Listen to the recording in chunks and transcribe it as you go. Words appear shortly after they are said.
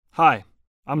Hi,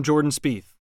 I'm Jordan Spieth.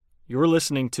 You're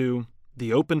listening to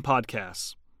The Open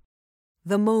Podcasts.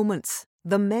 The moments,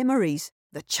 the memories,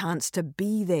 the chance to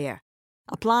be there.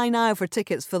 Apply now for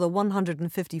tickets for the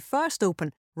 151st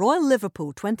Open, Royal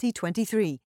Liverpool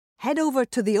 2023. Head over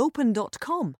to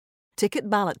theopen.com. Ticket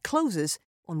ballot closes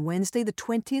on Wednesday the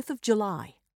 20th of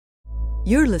July.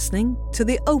 You're listening to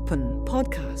The Open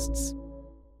Podcasts.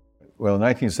 Well, in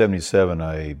 1977,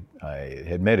 I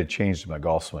had made a change to my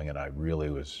golf swing, and I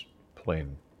really was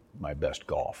playing my best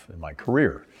golf in my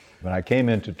career. When I came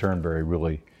into Turnberry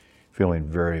really feeling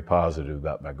very positive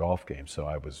about my golf game, so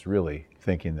I was really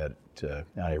thinking that I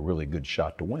had a really good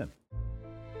shot to win.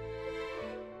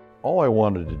 All I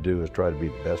wanted to do was try to be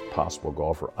the best possible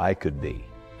golfer I could be.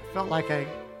 I felt like I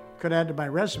could add to my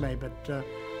resume, but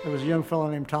there was a young fellow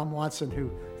named Tom Watson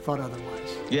who thought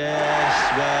otherwise.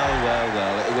 Yes,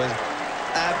 well. It was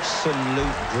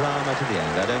absolute drama to the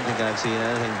end. I don't think I've seen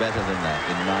anything better than that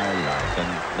in my life, and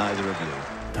neither of you.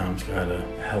 Tom's got a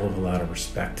hell of a lot of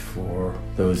respect for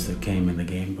those that came in the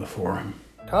game before him.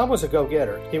 Tom was a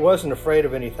go-getter. He wasn't afraid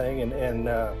of anything, and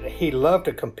he loved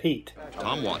to compete.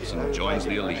 Tom Watson joins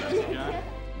the elite.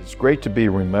 It's great to be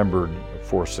remembered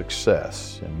for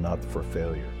success and not for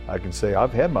failure. I can say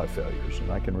I've had my failures,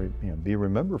 and I can be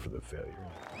remembered for the failure.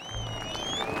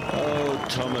 Oh,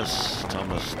 Thomas.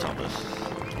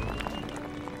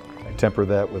 I temper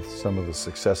that with some of the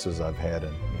successes I've had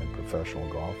in professional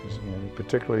golf,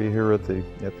 particularly here at the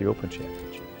Open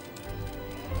Championship.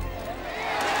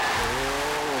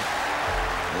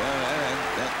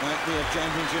 That might be a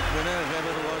championship winner if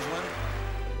ever there was one.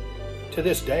 To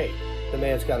this day, the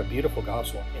man's got a beautiful golf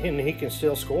swing, and he can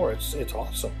still score. It's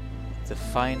awesome. The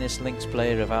finest links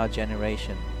player of our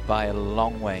generation by a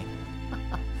long way.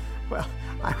 Well,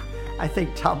 I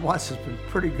think Tom Watson's been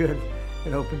pretty good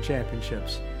in Open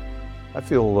Championships. I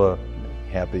feel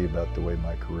happy about the way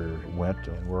my career went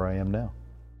and where I am now.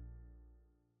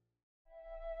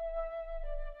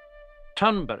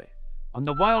 Turnberry, on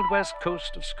the wild west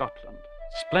coast of Scotland,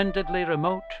 splendidly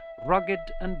remote, rugged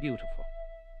and beautiful,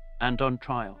 and on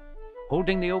trial,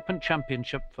 holding the Open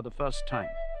Championship for the first time.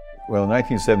 Well, in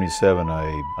 1977,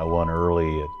 I won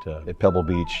early at Pebble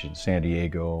Beach in San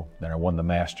Diego. Then I won the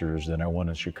Masters. Then I won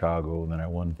in Chicago. Then I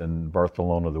won in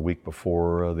Barcelona the week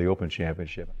before the Open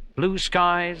Championship. Blue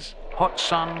skies, hot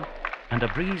sun, and a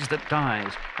breeze that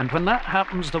dies. And when that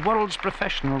happens, the world's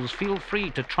professionals feel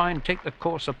free to try and take the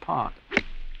course apart.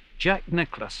 Jack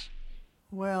Nicklaus.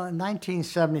 Well, in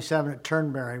 1977 at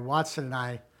Turnberry, Watson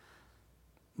and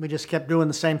we just kept doing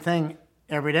the same thing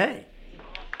every day.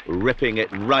 Ripping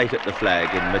it right at the flag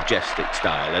in majestic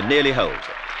style and nearly holds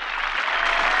it.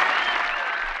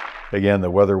 Again,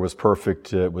 the weather was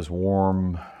perfect. It was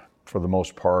warm for the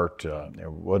most part.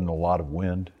 There wasn't a lot of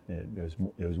wind. It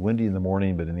was windy in the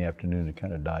morning, but in the afternoon it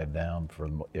kind of died down for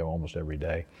almost every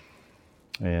day.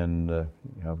 And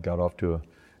got off to a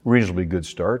reasonably good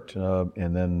start.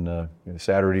 And then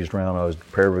Saturday's round, I was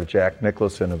paired with Jack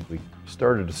Nicklaus, and we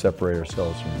started to separate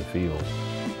ourselves from the field.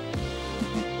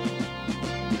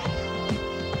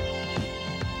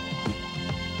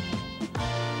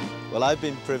 Well, I've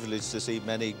been privileged to see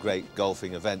many great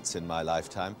golfing events in my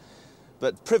lifetime,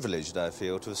 but privileged, I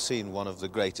feel, to have seen one of the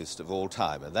greatest of all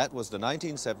time, and that was the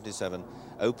 1977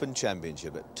 Open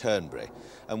Championship at Turnberry.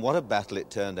 And what a battle it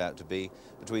turned out to be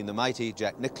between the mighty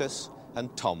Jack Nicklaus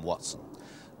and Tom Watson.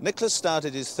 Nicklaus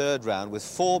started his third round with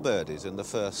 4 birdies in the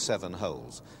first 7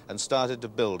 holes and started to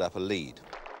build up a lead.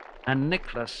 And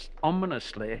Nicklaus,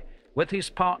 ominously, with his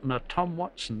partner Tom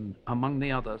Watson among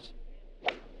the others.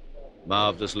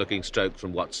 Marvellous looking stroke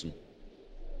from Watson,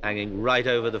 hanging right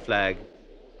over the flag.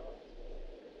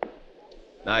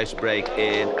 Nice break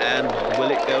in, and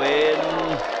will it go in?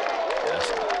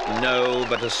 Just no,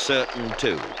 but a certain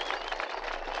 2.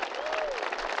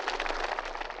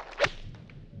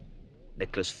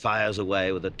 Nicklaus fires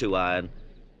away with a 2-iron,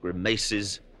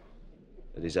 grimaces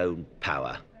at his own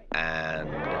power, and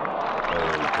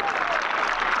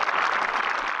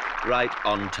right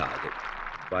on target.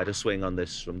 Quite a swing on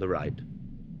this from the right.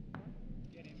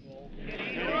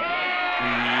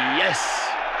 Yes!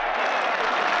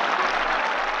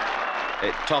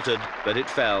 It tottered, but it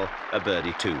fell, a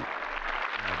birdie 2. Now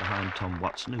behind Tom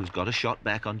Watson, who's got a shot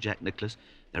back on Jack Nicklaus.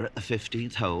 They're at the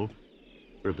 15th hole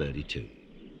for a birdie 2.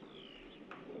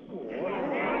 Oh,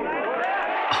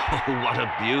 what a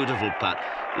beautiful putt.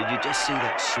 Did you just see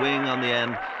that swing on the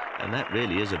end? And that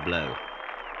really is a blow.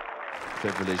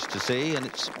 Privileged to see, and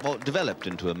it's developed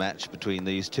into a match between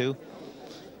these two.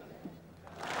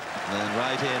 And then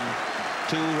right in,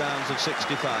 2 rounds of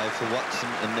 65 for Watson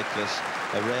and Nicklaus,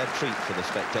 a rare treat for the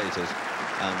spectators,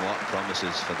 and what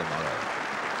promises for the morrow.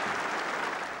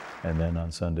 And then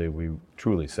on Sunday, we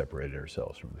truly separated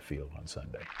ourselves from the field on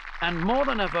Sunday. And more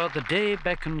than ever, the day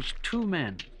beckons two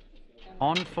men.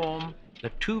 On form, the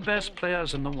two best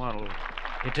players in the world.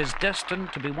 It is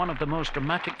destined to be one of the most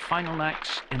dramatic final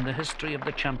acts in the history of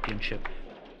the championship.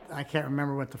 I can't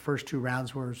remember what the first two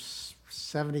rounds were,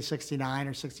 70-69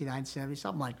 or 69-70,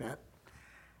 something like that.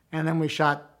 And then we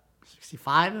shot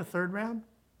 65 in the third round.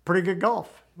 Pretty good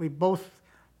golf. We both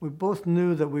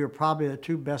knew that we were probably the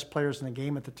two best players in the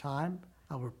game at the time.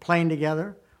 We're playing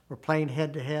together. We're playing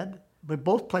head-to-head. We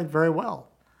both played very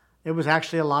well. It was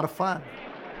actually a lot of fun.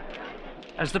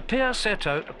 As the pair set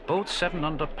out, both 7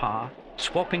 under par,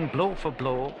 swapping blow for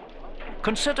blow,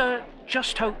 consider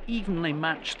just how evenly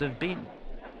matched they've been.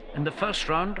 In the first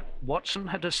round, Watson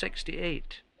had a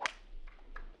 68.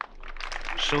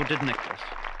 So did Nicklaus.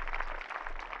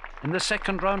 In the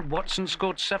second round, Watson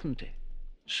scored 70.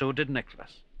 So did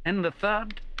Nicklaus. In the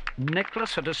third,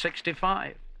 Nicklaus had a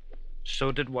 65.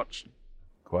 So did Watson.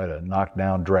 Quite a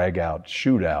knockdown, drag-out,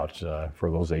 shootout for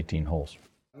those 18 holes.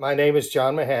 My name is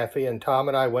John Mahaffey, and Tom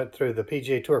and I went through the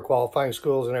PGA Tour qualifying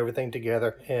schools and everything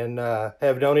together, and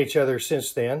have known each other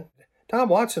since then. Tom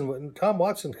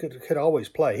Watson could always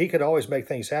play. He could always make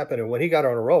things happen, and when he got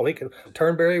on a roll, he could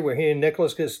Turnberry, where he and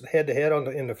Nicklaus gets head-to-head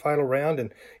in the final round,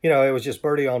 and it was just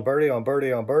birdie on birdie on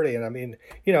birdie on birdie, and I mean,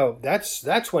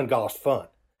 that's when golf's fun.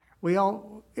 We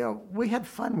all, we had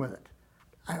fun with it.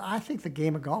 I think the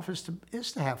game of golf is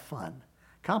to have fun.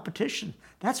 Competition.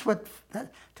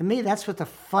 To me, that's what the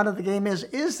fun of the game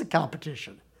is the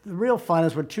competition. The real fun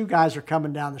is when two guys are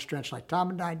coming down the stretch like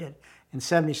Tom and I did in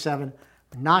 77,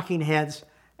 knocking heads,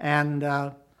 and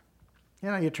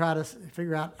you try to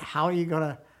figure out how you're going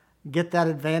to get that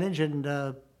advantage,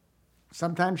 and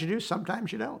sometimes you do,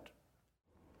 sometimes you don't.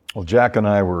 Well, Jack and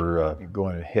I were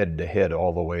going head-to-head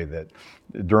all the way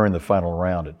during the final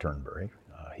round at Turnberry.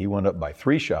 He went up by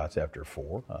 3 shots after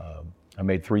 4. I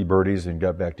made 3 birdies and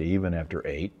got back to even after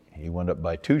 8. He went up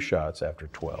by 2 shots after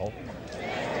 12.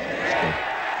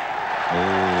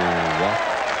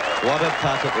 What a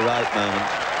putt at the right moment.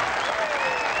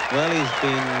 Well, he's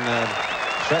been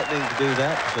threatening to do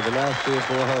that for the last 3 or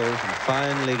 4 holes, and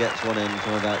finally gets one in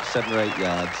from about 7 or 8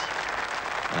 yards.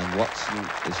 And Watson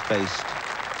is faced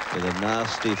with a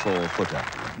nasty 4-footer,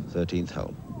 13th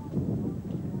hole.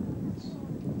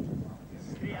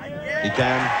 He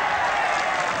can.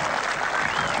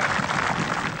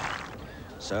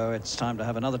 So it's time to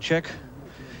have another check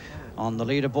on the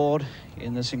leaderboard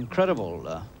in this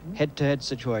incredible head-to-head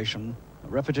situation. A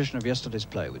repetition of yesterday's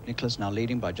play, with Nicklaus now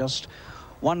leading by just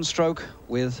 1 stroke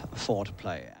with 4 to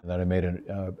play. And then I made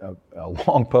a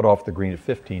long putt off the green at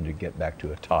 15 to get back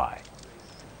to a tie.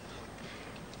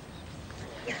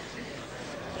 It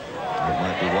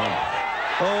might be one.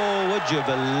 Oh, would you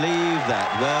believe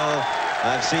that? Well,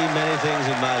 I've seen many things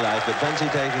in my life, but fancy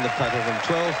taking the putter from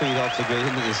 12 feet off the green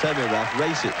into the semi-rough,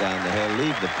 race it down the hill,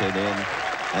 leave the pin in,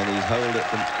 and he's holed it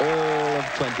from all of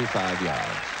 25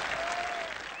 yards.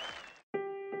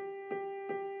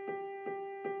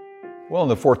 Well, on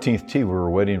the 14th tee, we were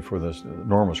waiting for this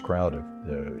enormous crowd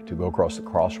to go across the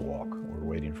crosswalk. We were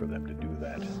waiting for them to do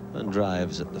that. And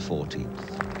drives at the 14th.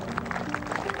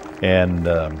 And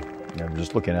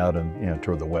just looking out and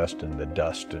toward the west and the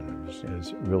dust, and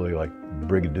it's really like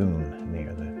Brigadoon,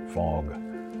 the fog,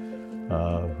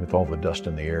 with all the dust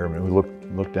in the air. I mean, we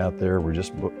looked out there. We're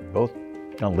just both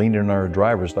kind of leaning on our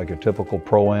drivers like a typical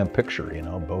Pro-Am picture,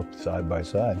 both side by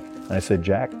side. And I said,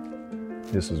 Jack,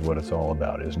 this is what it's all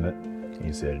about, isn't it?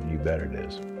 He said, you bet it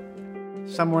is.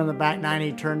 Somewhere in the back 9,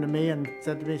 he turned to me and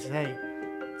said to me, hey,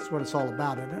 that's what it's all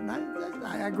about. And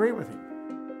I agree with him.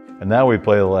 And now we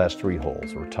play the last 3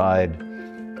 holes. We're tied.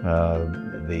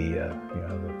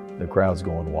 The crowd's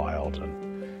going wild,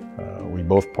 and we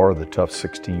both parred the tough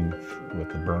 16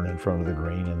 with the burn in front of the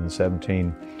green. And in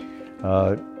 17,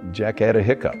 Jack had a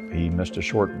hiccup. He missed a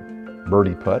short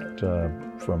birdie putt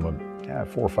from 4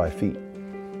 or 5 feet,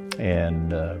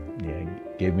 and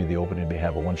gave me the opening to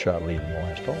have a 1-shot lead in the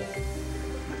last hole.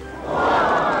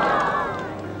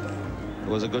 It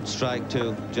was a good strike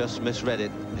too, just misread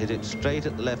it, hit it straight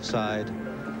at the left side,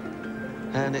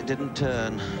 and it didn't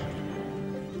turn.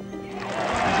 He's in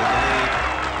the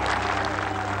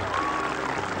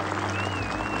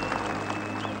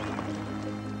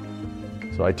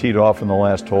lead. So I teed off in the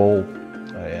last hole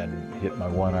and hit my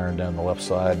 1-iron down the left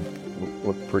side.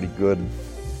 Looked pretty good,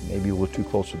 maybe a little too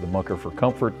close to the bunker for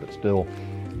comfort, but still,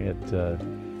 it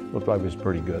looked like it was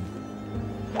pretty good.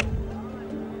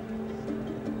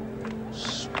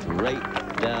 Straight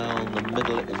down the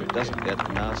middle, if it doesn't get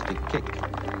a nasty kick.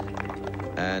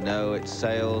 And no, it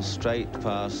sails straight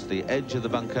past the edge of the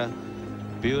bunker.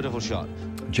 Beautiful shot.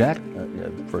 Jack,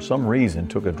 for some reason,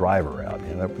 took a driver out,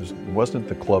 and that wasn't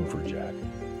the club for Jack.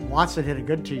 Watson hit a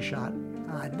good tee shot.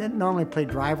 I didn't normally play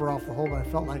driver off the hole, but I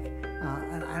felt like,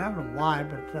 I don't know why,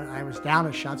 but I was down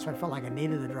a shot, so I felt like I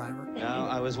needed a driver. Now,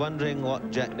 I was wondering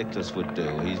what Jack Nicklaus would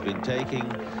do. He's been taking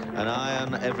an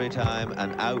iron every time,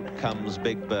 and out comes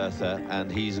Big Bertha,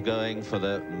 and he's going for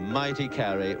the mighty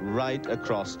carry right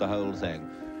across the whole thing.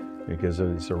 Because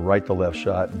it's a right to left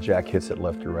shot, and Jack hits it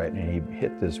left to right, and he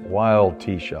hit this wild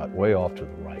tee shot way off to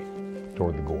the right,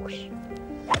 toward the gorse.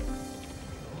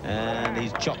 And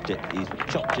he's chopped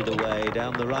it away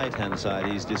down the right-hand side.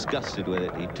 He's disgusted with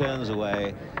it. He turns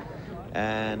away,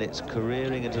 and it's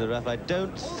careering into the rough. I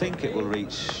don't think it will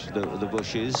reach the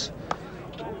bushes,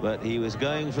 but he was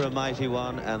going for a mighty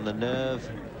one, and the nerve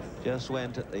just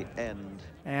went at the end.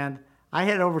 And I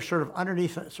hit it over sort of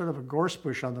underneath sort of a gorse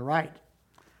bush on the right.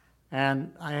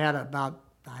 And I had about,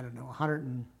 I don't know,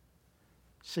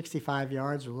 165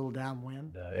 yards, a little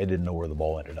downwind. I didn't know where the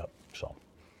ball ended up, so.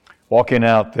 Walking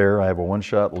out there, I have a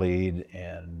one-shot lead,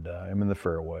 and I'm in the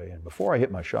fairway. And before I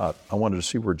hit my shot, I wanted to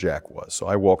see where Jack was. So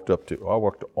I walked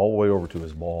all the way over to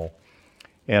his ball,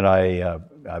 and I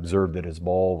observed that his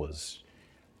ball was,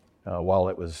 while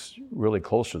it was really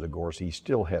close to the gorse, he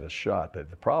still had a shot. But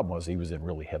the problem was he was in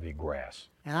really heavy grass.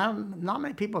 And not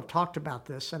many people have talked about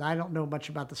this, and I don't know much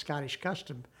about the Scottish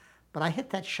custom, but I hit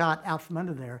that shot out from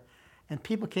under there, and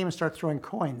people came and started throwing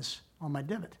coins on my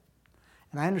divot.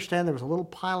 And I understand there was a little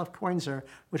pile of coins there,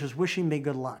 which was wishing me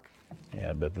good luck.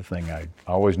 Yeah, but the thing I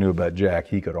always knew about Jack,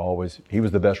 he was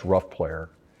the best rough player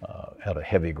out of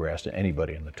heavy grass to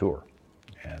anybody in the tour.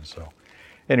 And so,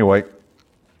 anyway,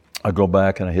 I go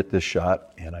back and I hit this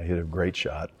shot, and I hit a great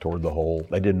shot toward the hole.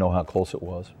 I didn't know how close it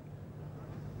was,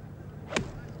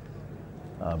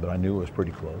 but I knew it was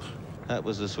pretty close. That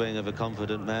was the swing of a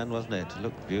confident man, wasn't it? It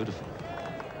looked beautiful.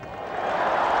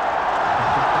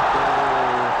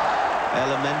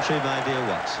 Elementary, my dear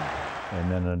Watson.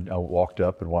 And then I walked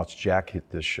up and watched Jack hit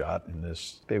this shot in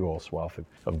this big old swath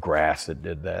of grass that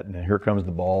did that. And then here comes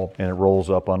the ball, and it rolls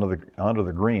up onto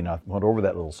the green. I went over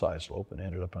that little side slope and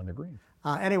ended up on the green.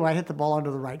 Anyway, I hit the ball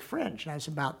onto the right fringe, and I was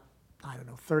about,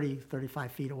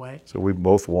 35 feet away. So we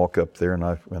both walk up there, and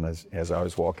as I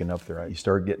was walking up there, you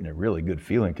start getting a really good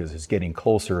feeling because it's getting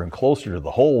closer and closer to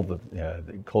the hole the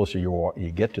closer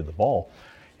you get to the ball.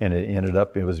 And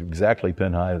it was exactly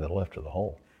pin high to the left of the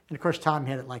hole. And of course, Tom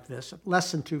hit it like this,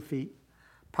 less than 2 feet,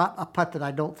 a putt that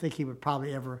I don't think he would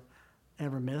probably ever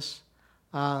miss.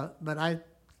 But I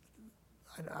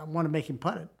want to make him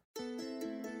putt it.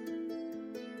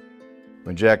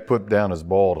 When Jack put down his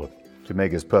ball to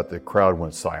make his putt, the crowd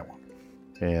went silent.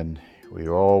 And we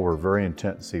all were very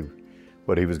intent to see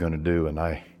what he was going to do. And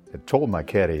I had told my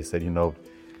caddy, I said,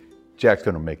 Jack's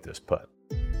going to make this putt.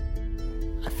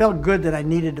 I felt good that I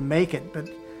needed to make it, but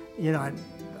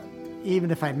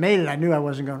even if I made it, I knew I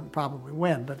wasn't going to probably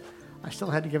win, but I still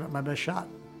had to give it my best shot.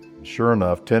 Sure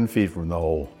enough, 10 feet from the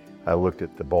hole, I looked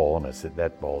at the ball and I said,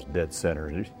 that ball's dead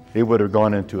center. It would have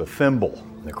gone into a thimble.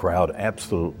 The crowd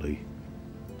absolutely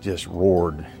just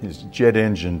roared. It's jet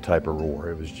engine type of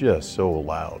roar. It was just so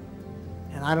loud.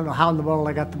 And I don't know how in the world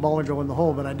I got the ball to go in the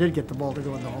hole, but I did get the ball to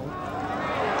go in the hole.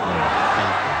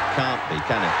 Can't be,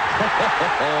 can it?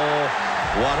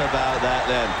 What about that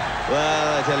then?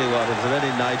 Well, I tell you what, if there are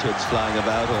any knighthoods flying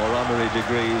about or honorary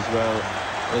degrees, well,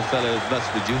 those fellows must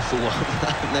be due for one.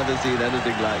 I've never seen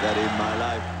anything like that in my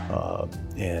life.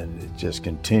 And it just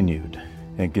continued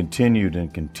and continued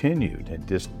and continued and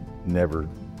just never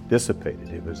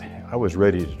dissipated. I was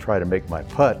ready to try to make my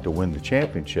putt to win the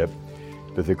championship,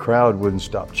 but the crowd wouldn't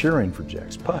stop cheering for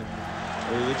Jack's putt.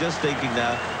 We were just thinking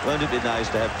now, won't it be nice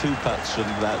to have 2 putts from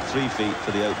about 3 feet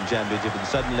for the Open Championship, and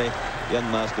suddenly young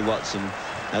Master Watson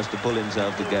has to pull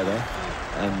himself together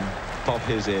and pop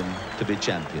his in to be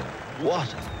champion.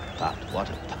 What a putt, what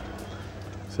a putt.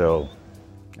 So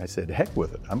I said, heck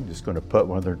with it. I'm just going to putt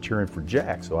when they're cheering for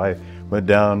Jack. So I went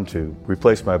down to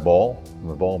replace my ball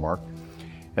mark,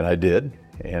 and I did,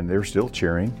 and they were still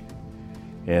cheering.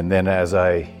 And then as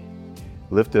I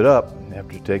lifted up,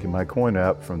 after taking my coin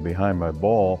out from behind my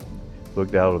ball,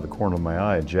 looked out of the corner of my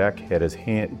eye, and Jack had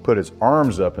put his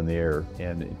arms up in the air,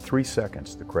 and in 3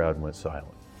 seconds, the crowd went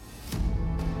silent.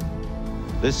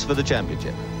 This for the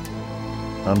championship.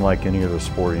 Unlike any other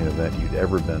sporting event you'd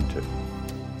ever been to.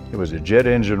 It was a jet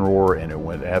engine roar, and it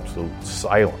went absolutely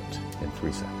silent in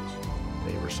 3 seconds.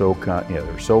 They were so they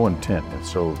were so intent and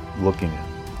so looking at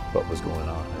what was going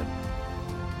on.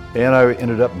 And I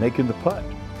ended up making the putt.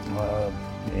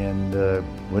 And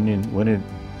winning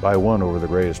by 1 over the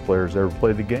greatest players ever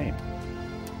played the game.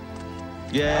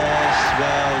 Yes,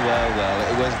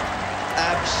 well. It was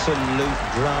Absolute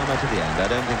drama to the end. I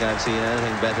don't think I've seen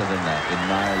anything better than that in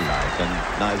my life, and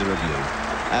neither of you.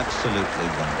 Absolutely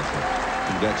wonderful.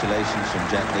 Congratulations from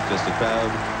Jack Nicklaus, the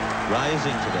crowd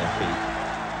rising to their feet.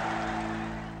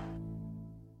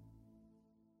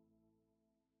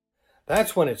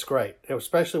 That's when it's great,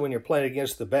 especially when you're playing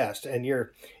against the best, and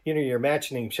you're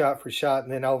matching him shot for shot,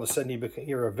 and then all of a sudden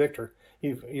you're a victor.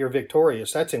 You're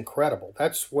victorious. That's incredible.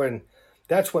 That's when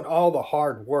all the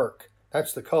hard work.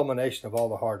 That's the culmination of all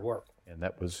the hard work. And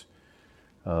that was,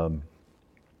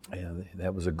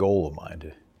 that was a goal of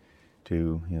mine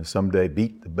to someday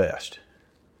beat the best,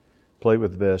 play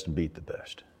with the best and beat the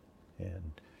best.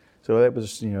 And so that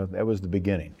was the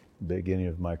beginning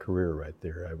of my career right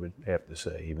there, I would have to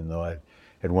say, even though I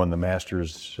had won the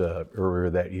Masters earlier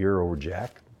that year over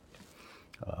Jack.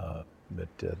 But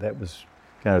that was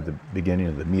kind of the beginning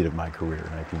of the meat of my career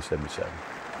in 1977.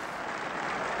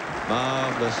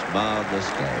 Marvellous, marvellous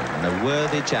game, and a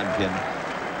worthy champion.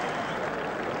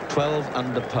 12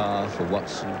 under par for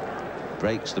Watson,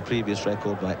 breaks the previous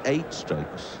record by 8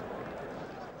 strokes.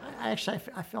 I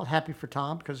felt happy for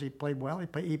Tom because he played well. He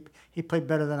played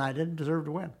better than I did and deserved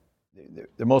to win.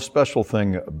 The most special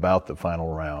thing about the final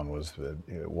round was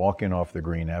walking off the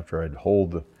green after I'd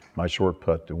holed my short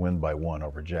putt to win by 1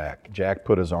 over Jack. Jack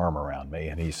put his arm around me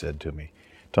and he said to me,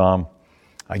 "Tom,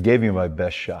 I gave you my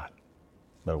best shot,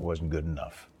 but it wasn't good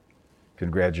enough.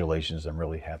 Congratulations, I'm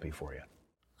really happy for you."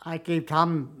 I gave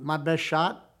Tom my best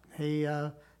shot. He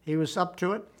was up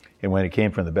to it. And when it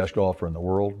came from the best golfer in the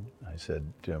world, I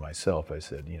said to myself,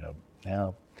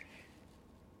 now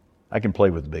I can play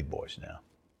with the big boys now.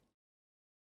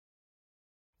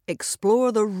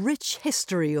 Explore the rich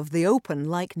history of the Open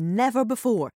like never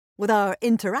before with our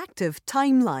interactive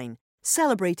timeline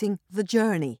celebrating the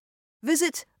journey.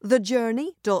 Visit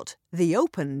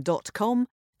thejourney.theopen.com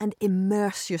and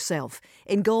immerse yourself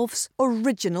in golf's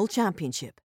original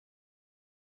championship.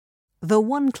 The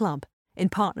One Club, in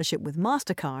partnership with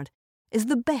MasterCard, is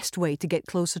the best way to get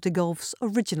closer to golf's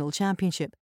original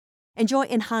championship. Enjoy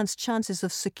enhanced chances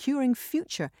of securing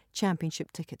future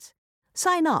championship tickets.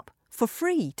 Sign up for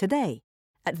free today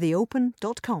at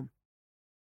theopen.com.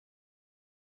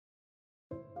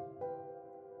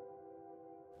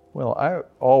 Well, I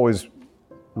always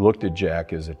looked at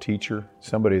Jack as a teacher,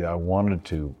 somebody that I wanted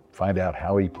to find out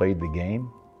how he played the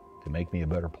game to make me a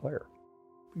better player.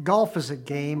 Golf is a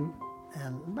game,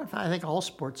 and I think all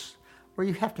sports, where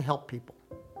you have to help people.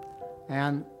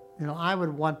 And, I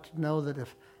would want to know that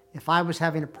if I was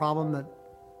having a problem, that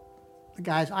the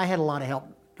guys, I had a lot of help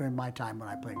during my time when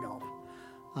I played golf.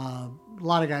 A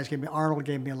lot of guys Arnold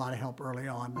gave me a lot of help early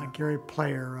on, Gary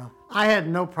Player. I had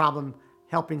no problem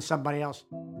helping somebody else.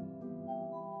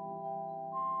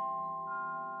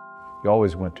 You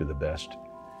always went to the best.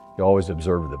 You always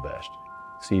observed the best.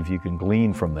 See if you can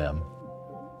glean from them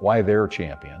why they're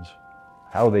champions,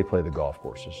 how they play the golf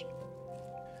courses.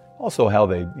 Also how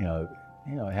they,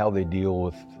 how they deal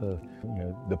with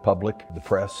the public, the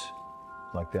press,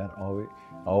 like that.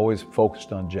 Always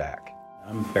focused on Jack.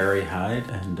 I'm Barry Hyde,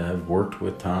 and I've worked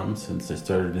with Tom since I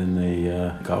started in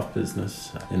the golf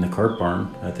business in the cart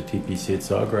barn at the TPC at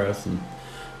Sawgrass in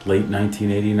late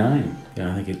 1989.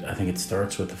 I think it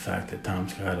starts with the fact that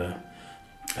Tom's got a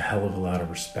hell of a lot of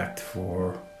respect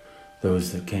for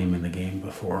those that came in the game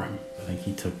before him. I think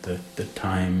he took the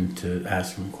time to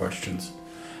ask him questions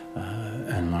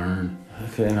and learn.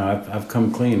 I've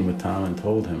come clean with Tom and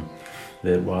told him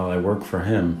that while I work for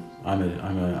him,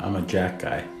 I'm a Jack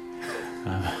guy.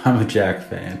 I'm a Jack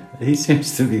fan. He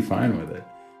seems to be fine with it.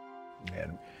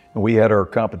 And we had our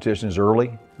competitions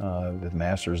early, the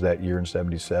Masters that year in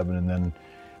 '77, and then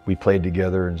we played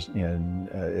together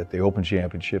at the Open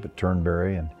Championship at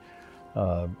Turnberry, and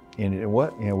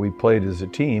we played as a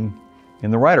team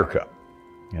in the Ryder Cup.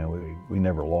 We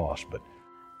never lost, but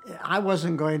I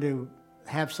wasn't going to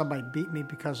have somebody beat me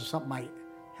because of something I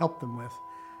helped them with.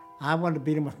 I wanted to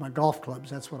beat them with my golf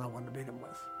clubs. That's what I wanted to beat them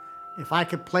with. If I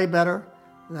could play better,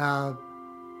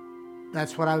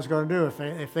 that's what I was going to do. If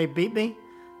they beat me,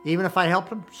 even if I helped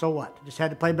them, so what? Just had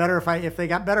to play better if they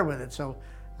got better with it. So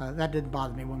that didn't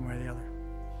bother me one way or the other.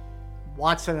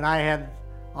 Watson and I had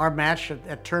our match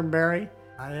at Turnberry.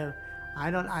 I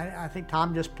think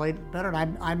Tom just played better,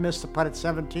 and I missed the putt at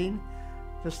 17,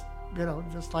 just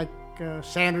like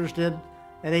Sanders did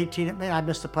at 18. I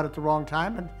missed the putt at the wrong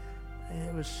time, and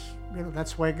it was,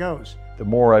 that's the way it goes. The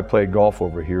more I played golf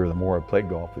over here, the more I played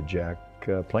golf with Jack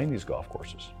playing these golf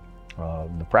courses,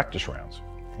 the practice rounds.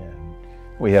 And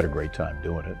we had a great time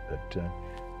doing it, but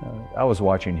I was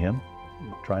watching him,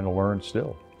 trying to learn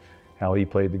still how he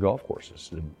played the golf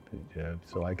courses,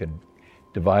 so I could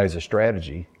devise a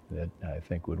strategy that I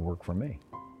think would work for me.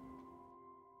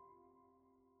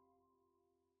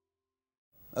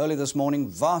 Early this morning,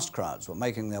 vast crowds were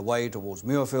making their way towards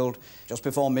Muirfield. Just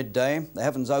before midday, the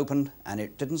heavens opened, and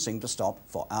it didn't seem to stop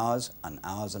for hours and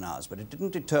hours and hours. But it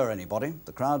didn't deter anybody.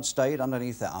 The crowd stayed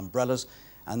underneath their umbrellas,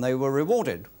 and they were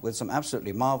rewarded with some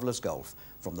absolutely marvellous golf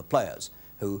from the players,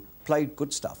 who played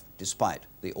good stuff despite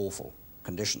the awful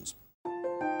conditions.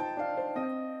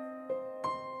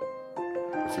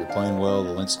 If you're playing well,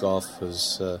 the links golf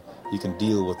is, you can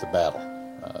deal with the battle.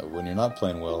 When you're not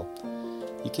playing well,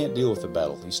 you can't deal with the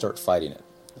battle. You start fighting it,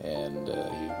 and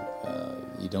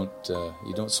you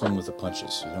don't swing with the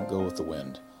punches. You don't go with the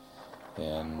wind,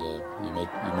 and you make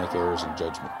errors in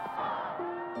judgment.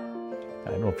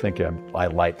 I don't think I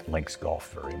like links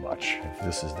golf very much, if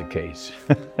this is the case.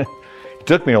 It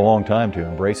took me a long time to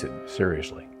embrace it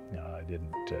seriously.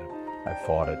 I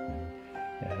fought it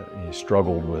and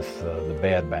struggled with the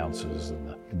bad bounces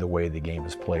and the way the game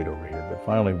is played over here. But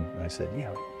finally, I said,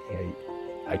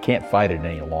 I can't fight it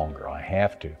any longer. I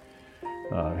have to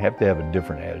have a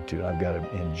different attitude. I've got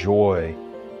to enjoy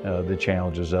the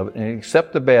challenges of it and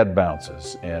accept the bad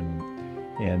bounces and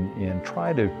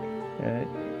try to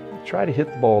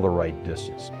hit the ball the right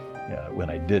distance. When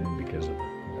I didn't because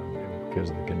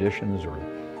of the conditions or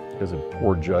because of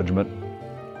poor judgment,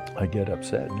 I get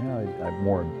upset. Now I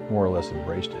more or less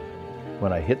embraced it.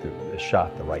 When I hit the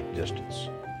shot the right distance,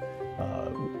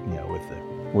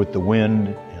 with the wind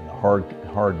and the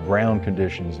hard ground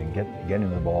conditions and getting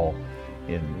the ball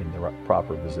in the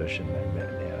proper position,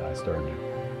 and I started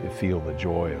to feel the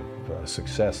joy of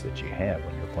success that you have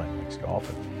when you're playing links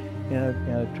golf, and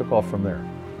it took off from there.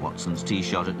 Watson's tee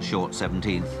shot at the short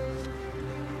 17th.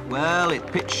 Well, it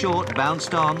pitched short,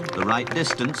 bounced on, the right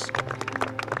distance.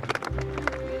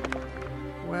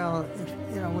 Well,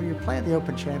 when you're playing the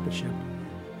Open Championship,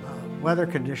 weather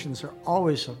conditions are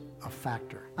always a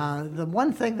factor. The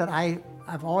one thing that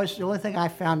the only thing I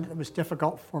found that was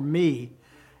difficult for me,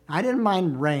 I didn't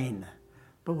mind rain,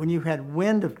 but when you had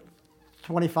wind of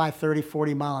 25, 30,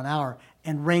 40 mile an hour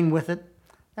and rain with it,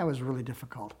 that was really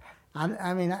difficult.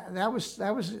 I mean, that was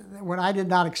when I did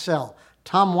not excel.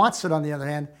 Tom Watson, on the other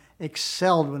hand,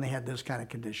 excelled when they had those kind of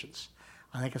conditions.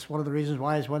 I think it's one of the reasons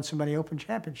why he's won so many Open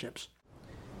Championships.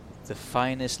 The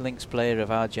finest links player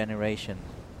of our generation,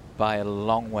 by a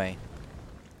long way.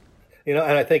 And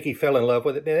I think he fell in love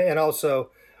with it, and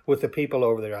also with the people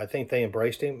over there. I think they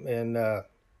embraced him, and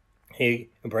he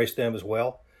embraced them as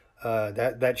well.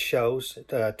 That shows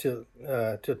to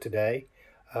today.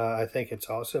 I think it's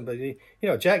awesome. But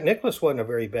Jack Nicklaus wasn't a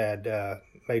very bad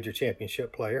major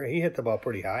championship player. He hit the ball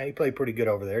pretty high. He played pretty good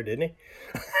over there, didn't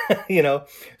he?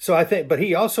 So I think, but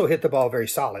he also hit the ball very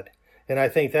solid. And I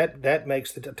think that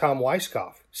makes Tom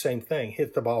Weiskopf, same thing,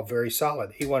 hit the ball very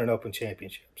solid. He won an Open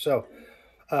Championship. So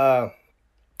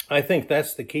I think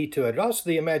that's the key to it. Also,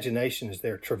 the imagination is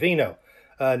there. Trevino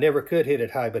never could hit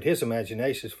it high, but his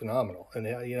imagination is phenomenal. And,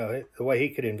 the way he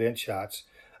could invent shots.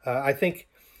 I think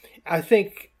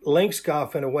links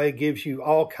golf, in a way, gives you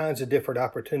all kinds of different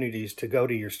opportunities to go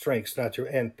to your strengths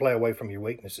and play away from your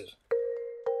weaknesses.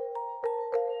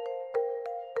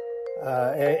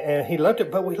 And he loved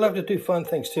it, but we loved to do fun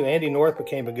things too. Andy North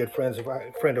became a good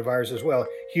friend of ours as well,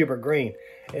 Hubert Green.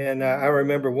 And I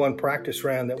remember one practice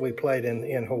round that we played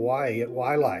in Hawaii at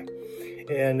Wailai.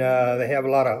 And they have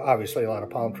obviously a lot of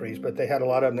palm trees, but they had a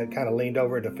lot of them that kind of leaned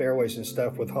over into fairways and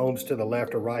stuff with homes to the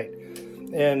left or right.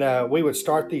 And we would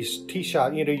start these tee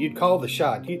shot. You'd call the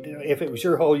shot. If it was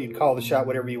your hole, you'd call the shot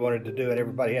whatever you wanted to do, and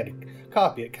everybody had to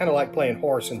copy it, kind of like playing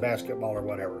horse in basketball or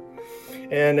whatever.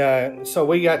 And so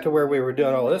we got to where we were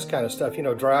doing all this kind of stuff,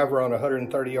 driver on a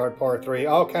 130-yard par 3,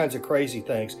 all kinds of crazy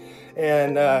things,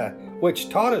 and which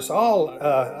taught us all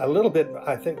a little bit,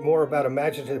 I think, more about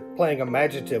playing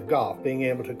imaginative golf, being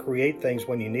able to create things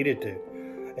when you needed to.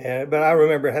 But I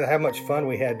remember how much fun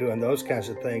we had doing those kinds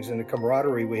of things, and the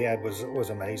camaraderie we had was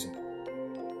amazing.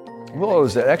 Well, it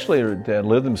was actually at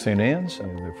Lytham St. Anne's,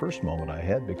 the first moment I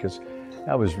had, because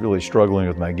I was really struggling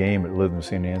with my game at Lytham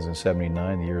St. Anne's in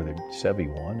 '79, the year that Seve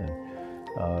won,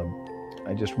 and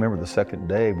I just remember the second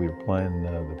day we were playing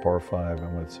the par 5, I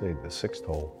want to say the 6th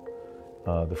hole.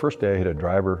 The first day I hit a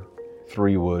driver,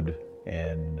 3-wood,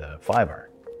 and 5-iron,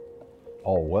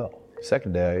 all well.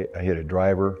 Second day I hit a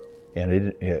driver, and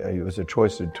it was a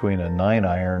choice between a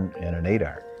 9-iron and an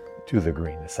 8-iron to the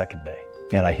green the second day.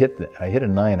 And I hit a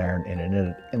 9-iron, and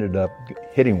it ended up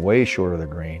hitting way short of the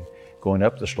green, going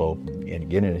up the slope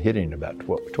and hitting about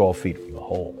 12 feet from the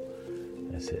hole.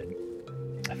 And I said,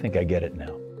 I think I get it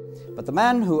now. But the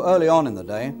man who early on in the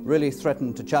day really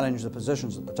threatened to challenge the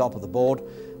positions at the top of the board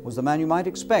was the man you might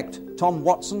expect. Tom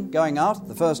Watson going out.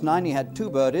 The first 9 he had 2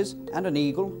 birdies and an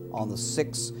eagle on the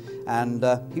 6th, and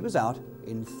he was out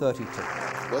in 32.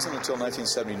 It wasn't until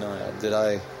 1979 that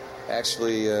I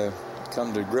actually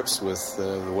come to grips with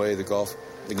the way the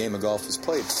game of golf is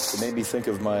played. It made me think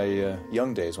of my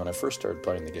young days when I first started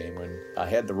playing the game, when I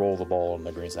had to roll the ball on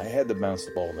the greens. I had to bounce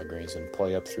the ball on the greens and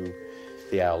play up through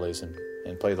the alleys and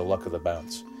play the luck of the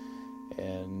bounce.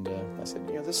 And I said,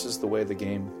 this is the way the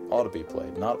game ought to be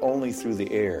played, not only through the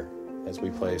air, as we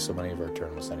play so many of our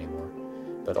tournaments anymore,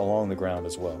 but along the ground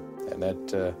as well. And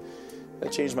that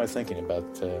changed my thinking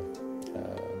about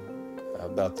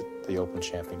the Open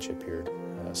Championship here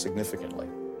significantly.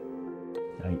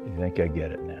 I think I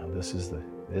get it now. This is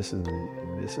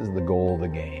the goal of the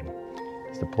game,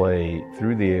 is to play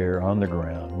through the air, on the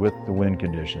ground, with the wind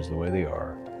conditions the way they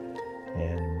are,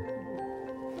 and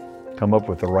come up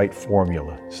with the right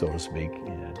formula, so to speak,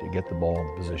 to get the ball in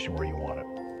the position where you want it.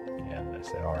 And I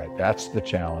said, all right, that's the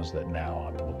challenge that now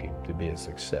I'm looking to be a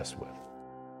success with.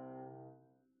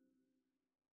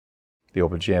 The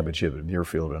Open Championship at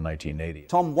Muirfield in 1980.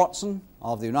 Tom Watson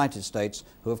of the United States,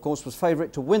 who of course was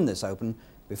favourite to win this Open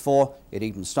before it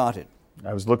even started.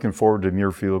 I was looking forward to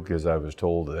Muirfield because I was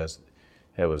told that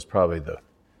was probably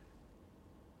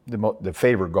the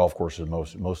favorite golf course of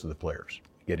most of the players,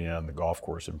 getting on the golf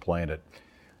course and playing it.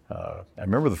 I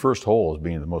remember the first hole as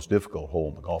being the most difficult hole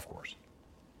in the golf course.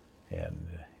 And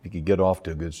if you could get off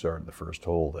to a good start in the first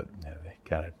hole, that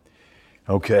kind of,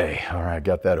 okay, all right,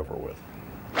 got that over with.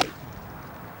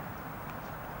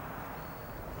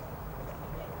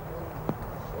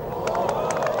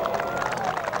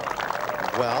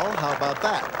 Well, how about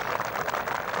that?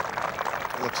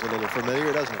 Looks a little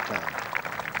familiar, doesn't it, Tom?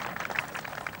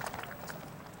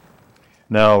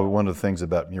 Now, one of the things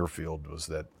about Muirfield was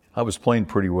that I was playing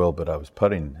pretty well, but I was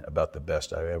putting about the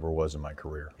best I ever was in my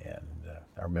career. And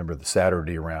I remember the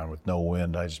Saturday round with no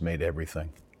wind, I just made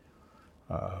everything.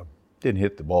 Didn't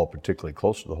hit the ball particularly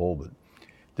close to the hole, but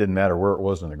didn't matter where it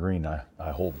was on the green,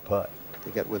 I hold the putt. To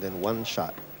get within 1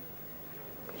 shot.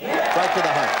 Right to the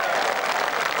height.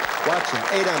 Watson,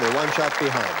 8 under, 1 shot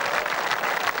behind.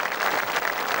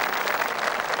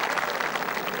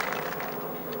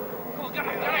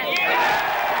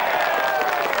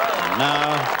 And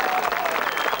now,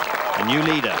 a new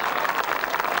leader.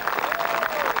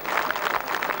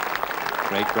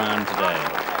 Great round today.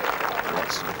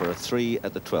 Watson for a 3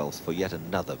 at the 12th for yet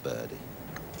another birdie.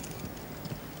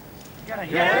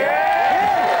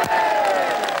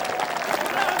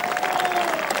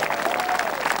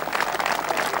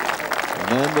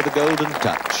 Man with a golden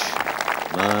touch.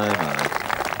 My.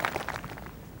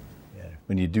 Yeah,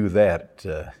 when you do that,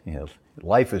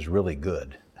 life is really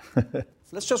good.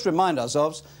 Let's just remind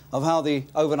ourselves of how the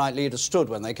overnight leaders stood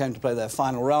when they came to play their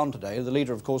final round today. The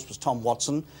leader, of course, was Tom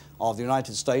Watson of the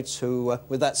United States, who,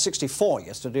 with that 64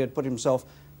 yesterday, had put himself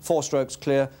 4 strokes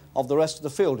clear of the rest of the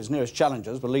field. His nearest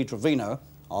challengers were Lee Trevino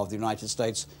of the United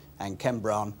States and Ken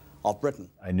Brown of Britain.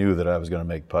 I knew that I was going to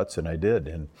make putts, and I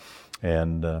did.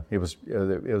 And it was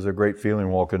a great feeling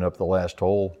walking up the last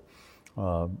hole.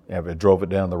 I drove it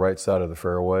down the right side of the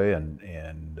fairway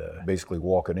and basically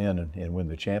walk it in and win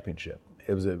the championship.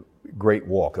 It was a great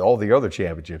walk. All the other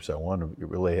championships I won, it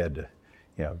really had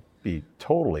to, be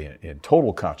totally in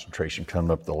total concentration coming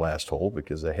up the last hole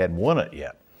because I hadn't won it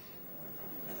yet.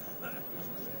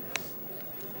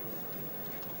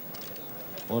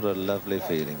 What a lovely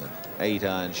feeling. An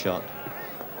 8-iron shot.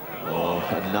 Or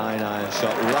a 9-iron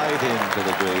shot right into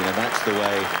the green, and that's the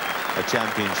way a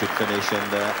champion should finish.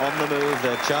 And they're on the move,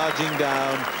 they're charging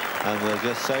down, and they'll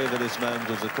just savor this moment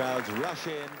as the crowds rush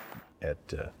in.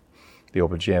 At the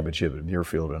Open Championship at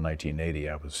Muirfield in 1980,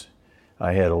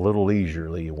 I had a little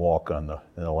leisurely walk in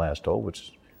the last hole,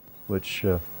 which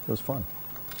was fun.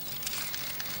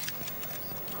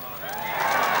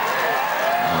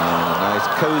 A nice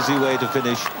cozy way to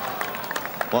finish.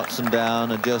 Watson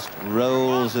down and just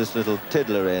rolls this little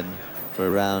tiddler in for a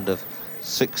round of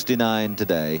 69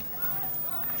 today.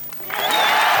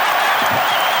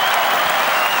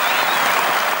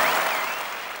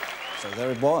 So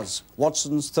there it was,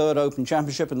 Watson's 3rd Open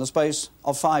Championship in the space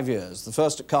of 5 years. The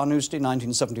first at Carnoustie,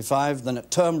 1975, then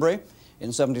at Turnberry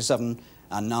in 77,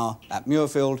 and now at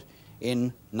Muirfield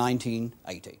in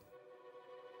 1980.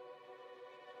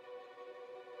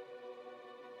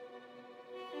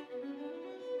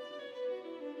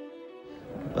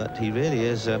 But he really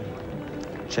is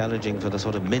challenging for the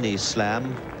sort of mini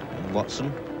slam, Watson.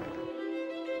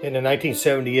 In the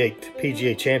 1978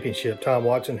 PGA Championship, Tom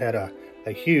Watson had a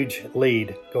huge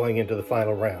lead going into the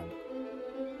final round.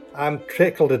 I'm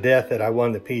tickled to death that I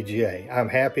won the PGA. I'm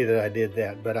happy that I did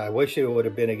that, but I wish it would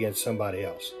have been against somebody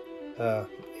else.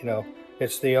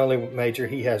 It's the only major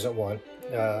he hasn't won.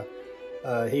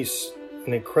 He's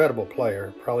an incredible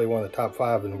player, probably one of the top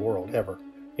 5 in the world ever,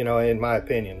 in my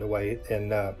opinion, the way.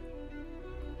 And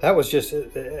that was just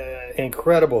an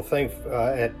incredible thing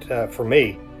for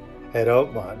me at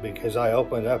Oakmont, because I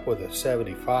opened up with a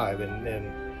 75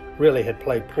 and really had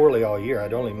played poorly all year.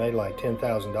 I'd only made like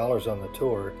 $10,000 on the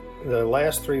tour. The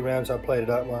last 3 rounds I played at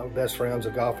Oakmont, best rounds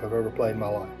of golf I've ever played in my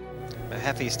life.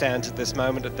 Mahaffey stands at this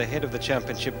moment at the head of the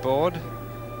championship board.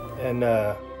 And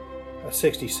a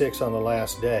 66 on the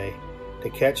last day to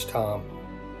catch Tom.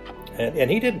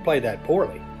 And he didn't play that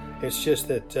poorly. It's just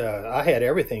that I had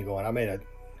everything going. I made a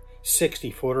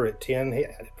 60-footer at 10.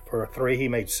 For a 3, he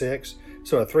made 6.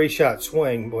 So a 3-shot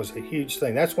swing was a huge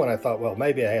thing. That's when I thought, well,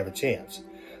 maybe I have a chance.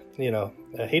 He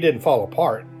didn't fall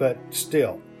apart, but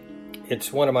still,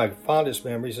 it's one of my fondest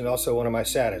memories and also one of my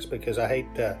saddest, because I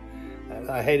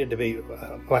hated to be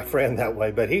my friend that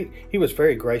way. But he was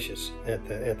very gracious at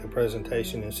the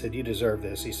presentation and said, "You deserve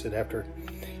this." He said, after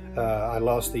I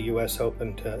lost the U.S.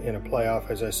 Open in a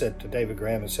playoff, as I said, to David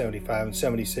Graham in 75 and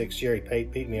 76, Jerry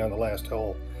Pate beat me on the last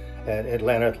hole at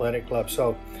Atlanta Athletic Club.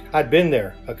 So I'd been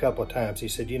there a couple of times. He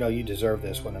said, "You deserve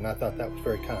this one," and I thought that was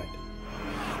very kind.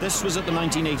 This was at the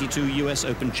 1982 US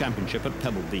Open Championship at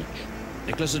Pebble Beach.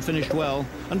 Nicklaus had finished well,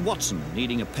 and Watson,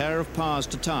 needing a pair of pars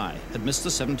to tie, had missed the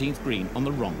 17th green on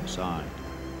the wrong side.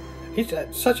 He's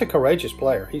such a courageous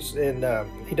player. He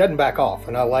doesn't back off,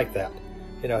 and I like that.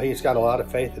 He's got a lot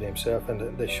of faith in himself.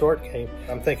 And the short game,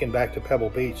 I'm thinking back to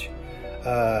Pebble Beach.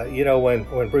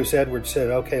 When Bruce Edwards said,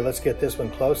 "Okay, let's get this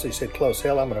one close," he said, "Close,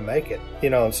 hell, I'm going to make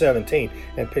it," on 17,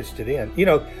 and pitched it in.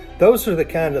 Those are the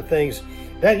kind of things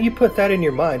that you put that in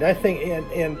your mind. I think,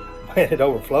 and when it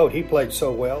overflowed, he played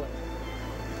so well.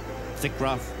 Thick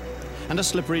rough and a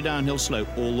slippery downhill slope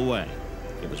all the way.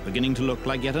 It was beginning to look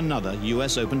like yet another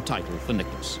US Open title for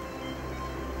Nicklaus.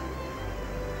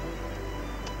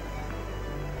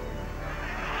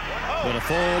 But a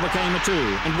 4 became a 2,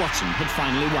 and Watson had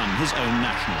finally won his own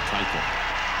national title.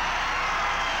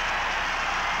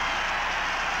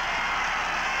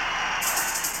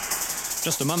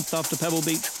 Just a month after Pebble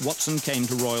Beach, Watson came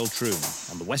to Royal Troon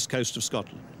on the west coast of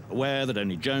Scotland, aware that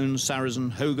only Jones,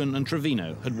 Sarrazin, Hogan and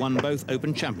Trevino had won both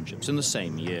Open Championships in the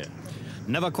same year.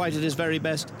 Never quite at his very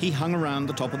best, he hung around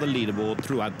the top of the leaderboard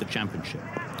throughout the championship,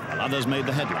 while others made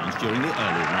the headlines during the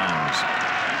early rounds.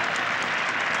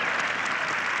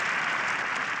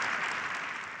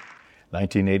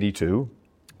 "1982,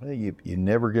 you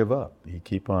never give up. You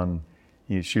keep on,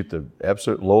 you shoot the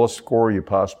absolute lowest score you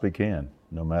possibly can,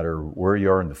 no matter where you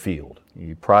are in the field.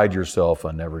 You pride yourself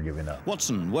on never giving up."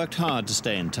 Watson worked hard to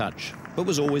stay in touch, but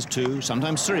was always 2,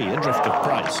 sometimes 3 adrift of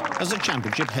Price as the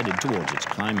championship headed towards its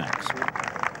climax.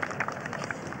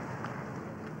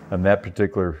 On that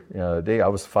particular day, I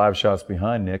was 5 shots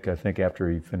behind Nick. I think after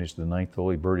he finished the 9th hole,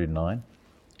 he birdied 9.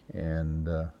 And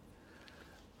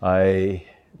I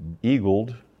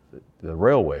eagled the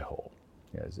railway hole.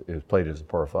 It was played as a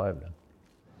par 5 then.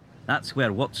 That's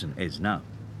where Watson is now.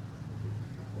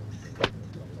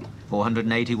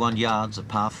 481 yards, a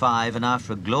par 5, and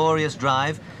after a glorious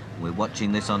drive, we're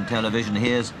watching this on television,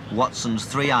 here's Watson's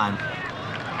 3-iron.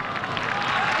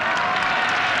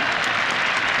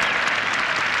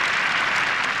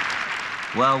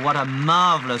 Well, what a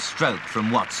marvellous stroke from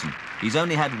Watson. He's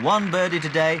only had 1 birdie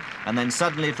today, and then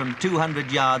suddenly from 200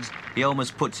 yards, he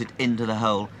almost puts it into the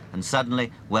hole, and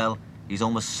suddenly, well, he's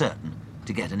almost certain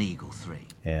to get an eagle 3.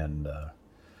 And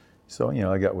so,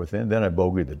 I got within. Then I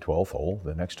bogeyed the 12th hole,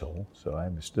 the next hole, so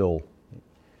I'm still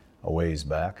a ways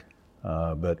back.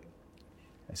 But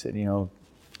I said,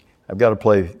 I've got to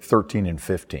play 13 and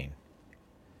 15.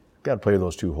 I've got to play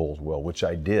those 2 holes well, which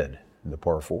I did. In the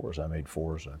par 4s, I made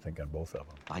 4s, I think, on both of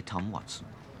them. By Tom Watson.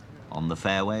 On the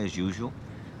fairway, as usual.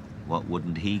 What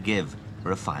wouldn't he give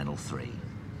for a final 3?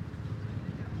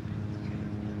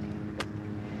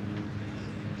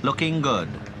 Looking good.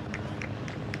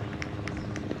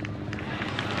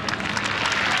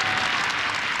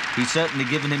 He's certainly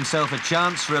given himself a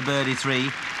chance for a birdie 3,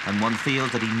 and one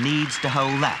feels that he needs to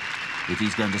hold that if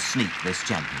he's going to sneak this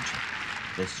championship.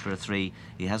 This for a 3.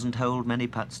 He hasn't holed many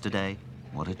putts today.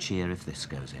 What a cheer if this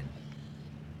goes in.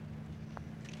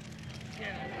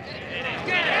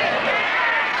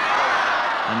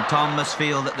 And Tom must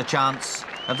feel that the chance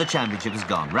of the championship is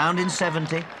gone. Round in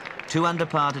 70, 2 under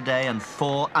par today and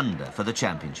 4 under for the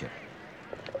championship.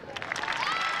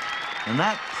 And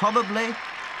that probably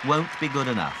won't be good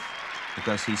enough,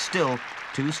 because he's still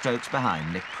 2 strokes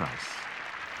behind Nick Price.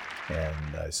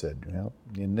 And I said,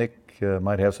 Nick,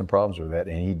 might have some problems with that,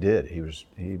 and he did.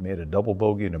 He made a double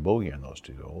bogey and a bogey on those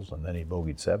 2 holes, and then he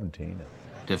bogeyed 17.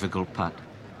 Difficult putt.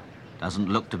 Doesn't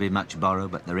look to be much borrow,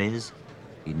 but there is.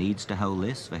 He needs to hold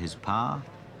this for his par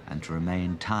and to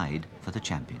remain tied for the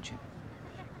championship.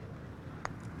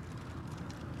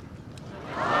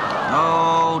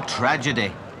 Oh,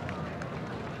 tragedy.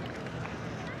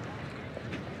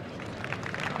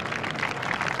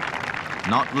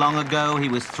 Not long ago, he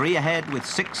was 3 ahead with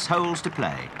 6 holes to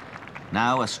play.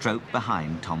 Now a stroke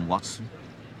behind Tom Watson.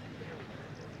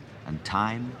 And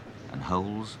time and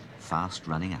holes fast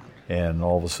running out. And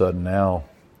all of a sudden now,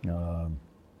 I'm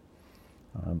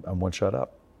 1 shot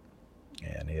up.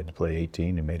 And he had to play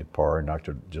 18. He made it par and knocked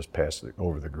it just past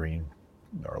over the green,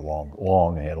 or long,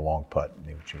 and he had a long putt,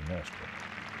 which he missed.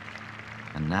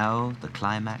 And now the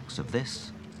climax of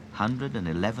this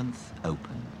 111th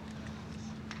Open.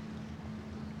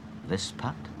 This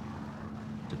putt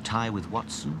to tie with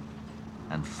Watson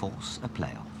and force a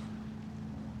playoff.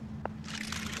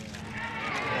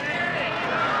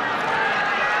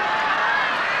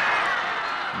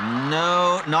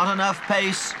 No, not enough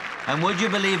pace. And would you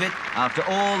believe it, after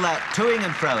all that toing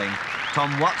and froing,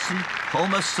 Tom Watson,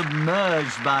 almost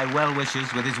submerged by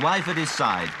well-wishers with his wife at his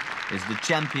side, is the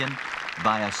champion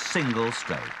by a single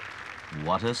stroke.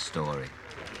 What a story.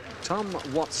 Tom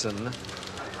Watson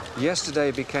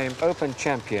yesterday became Open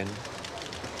champion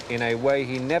in a way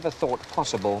he never thought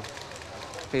possible.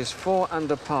 His 4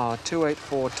 under par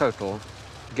 284 total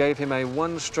gave him a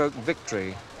 1-stroke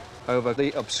victory over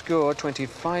the obscure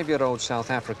 25-year-old South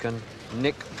African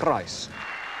Nick Price.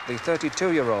 The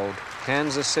 32-year-old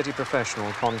Kansas City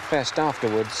professional confessed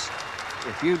afterwards,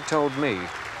 "If you'd told me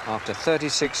after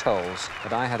 36 holes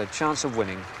that I had a chance of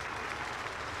winning,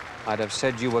 I'd have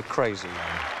said you were crazy."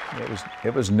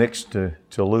 It was Nick's to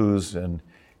lose, and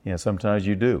sometimes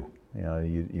you do.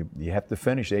 You have to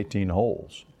finish 18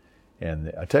 holes.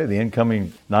 And I tell you, the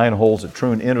incoming 9 holes at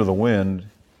Troon into the wind,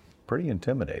 pretty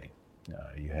intimidating.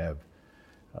 You have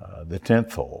the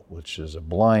 10th hole, which is a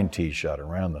blind tee shot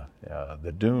around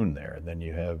the dune there. And then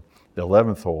you have the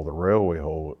 11th hole, the railway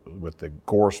hole, with the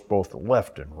gorse both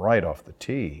left and right off the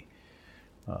tee.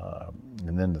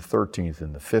 And then the 13th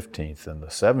and the 15th and the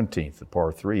 17th, the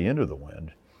par 3 into the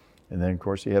wind. And then, of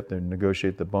course, you have to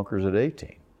negotiate the bunkers at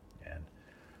 18. And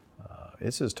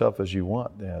it's as tough as you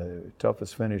want,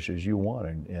 toughest finish as you want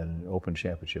in Open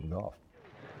Championship golf.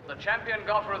 The champion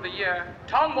golfer of the year,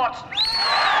 Tom Watson.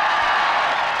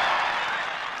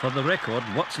 For the record,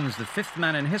 Watson's the 5th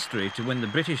man in history to win the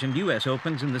British and US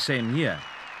Opens in the same year.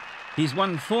 He's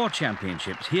won 4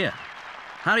 championships here.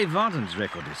 Harry Vardon's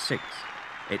record is 6.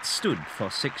 It stood for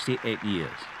 68 years.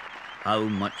 How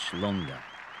much longer?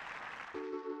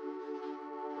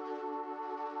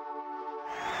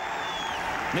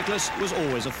 Nicklaus was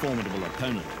always a formidable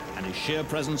opponent, and his sheer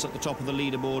presence at the top of the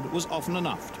leaderboard was often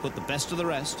enough to put the best of the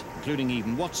rest, including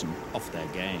even Watson, off their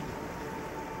game.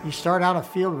 You start out a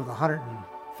field with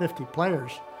 150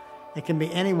 players. It can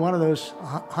be any one of those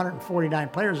 149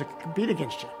 players that can compete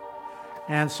against you.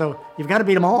 And so you've got to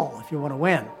beat them all if you want to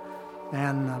win.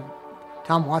 And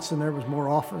Tom Watson there was more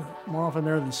often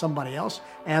there than somebody else,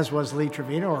 as was Lee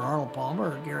Trevino or Arnold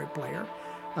Palmer or Gary Player.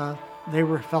 They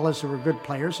were fellas who were good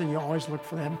players, and you always look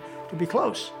for them to be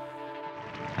close.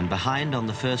 And behind on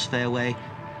the first fairway,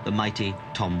 the mighty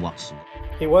Tom Watson.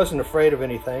 He wasn't afraid of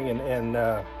anything, and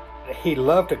he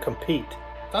loved to compete.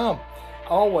 Tom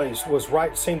always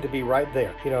seemed to be right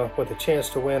there, with a chance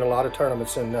to win a lot of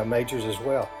tournaments and majors as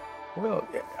well. Well,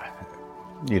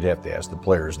 you'd have to ask the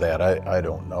players that. I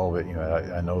don't know, but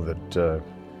I know that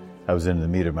I was in the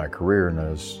meat of my career, and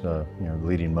I was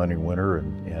leading money winner,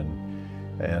 and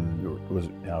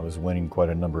I was winning quite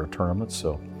a number of tournaments.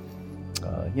 So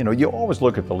you always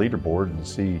look at the leaderboard and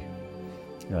see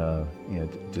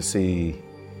to see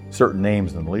certain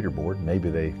names on the leaderboard. Maybe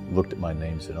they looked at my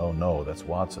name and said, "Oh no, that's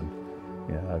Watson."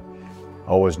 I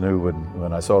always knew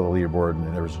when I saw the leaderboard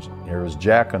and there was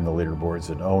Jack on the leaderboard, and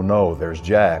said, "Oh no, there's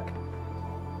Jack."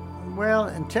 Well,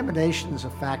 intimidation is a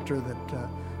factor that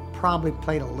probably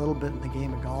played a little bit in the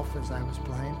game of golf as I was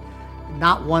playing.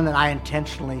 Not one that I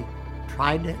intentionally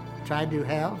tried to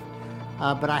have,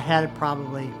 but I had it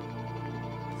probably.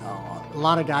 A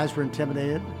lot of guys were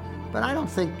intimidated, but I don't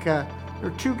think there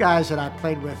were 2 guys that I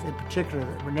played with in particular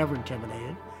that were never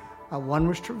intimidated. One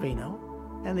was Trevino,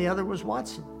 and the other was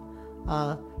Watson.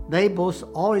 They both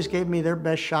always gave me their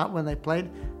best shot when they played.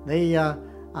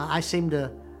 I seemed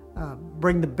to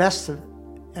bring the best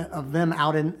of them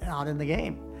out in the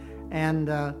game, and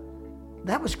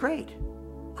that was great.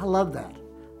 I love that.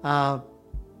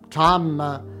 Tom,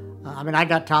 I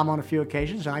got Tom on a few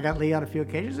occasions, and I got Lee on a few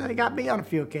occasions, and they got me on a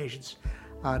few occasions.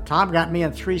 Tom got me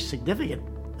on 3 significant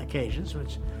occasions,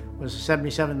 which was the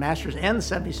 77 Masters and the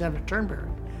 77 Turnberry.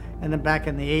 And then back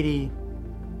in the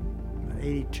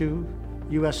 82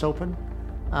 U.S. Open.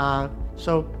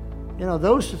 So,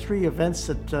 those are 3 events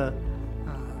that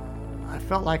I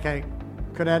felt like I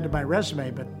could add to my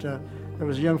resume, but there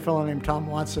was a young fellow named Tom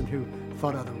Watson who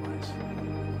thought otherwise.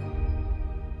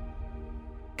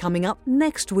 Coming up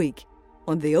next week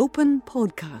on the Open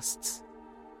Podcasts.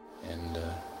 And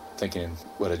thinking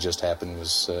what had just happened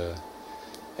was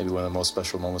maybe one of the most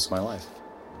special moments of my life.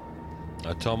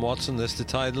 Tom Watson, this to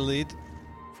tie the lead?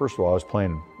 First of all, I was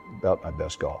playing about my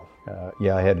best golf.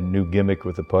 I had a new gimmick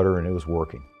with the putter, and it was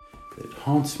working. It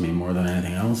haunts me more than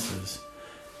anything else is,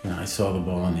 I saw the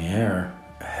ball in the air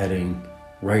heading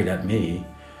right at me,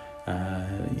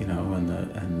 and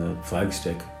the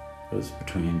flagstick was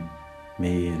between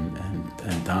me and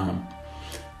Tom.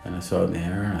 And I saw it in the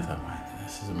air, and I thought, man,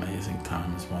 this is amazing.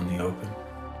 Tom has won the Open.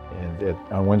 And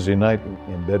on Wednesday night,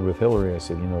 in bed with Hillary, I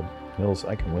said, Mills,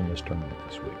 I can win this tournament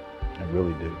this week. I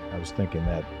really do. I was thinking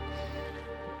that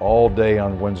all day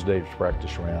on Wednesday's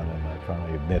practice round, and I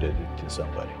finally admitted it to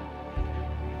somebody.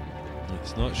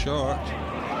 It's not short.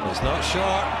 It's not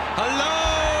short.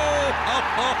 Hello! Ho,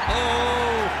 ho, ho!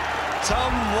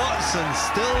 Tom Watson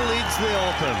still leads the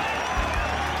Open.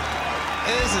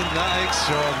 Isn't that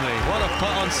extraordinary? What a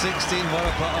putt on 16, what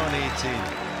a putt on 18.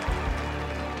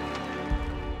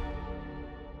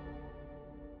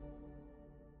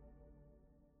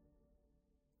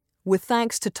 With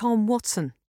thanks to Tom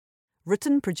Watson.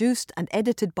 Written, produced and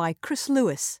edited by Chris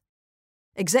Lewis.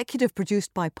 Executive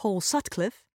produced by Paul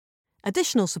Sutcliffe.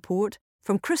 Additional support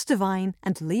from Chris Devine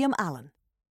and Liam Allen.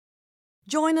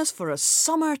 Join us for a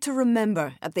summer to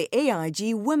remember at the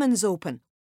AIG Women's Open.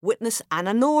 Witness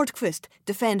Anna Nordqvist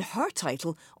defend her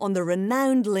title on the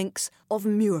renowned links of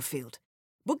Muirfield.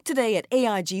 Book today at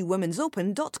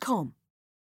AIGWomen'sOpen.com.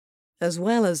 As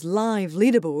well as live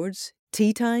leaderboards,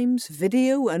 tee times,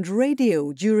 video and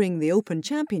radio during the Open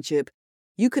Championship,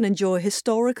 you can enjoy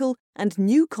historical and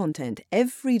new content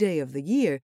every day of the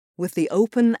year with the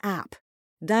Open app.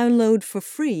 Download for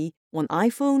free on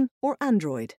iPhone or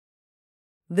Android.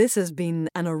 This has been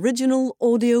an original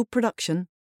audio production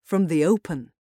from The Open.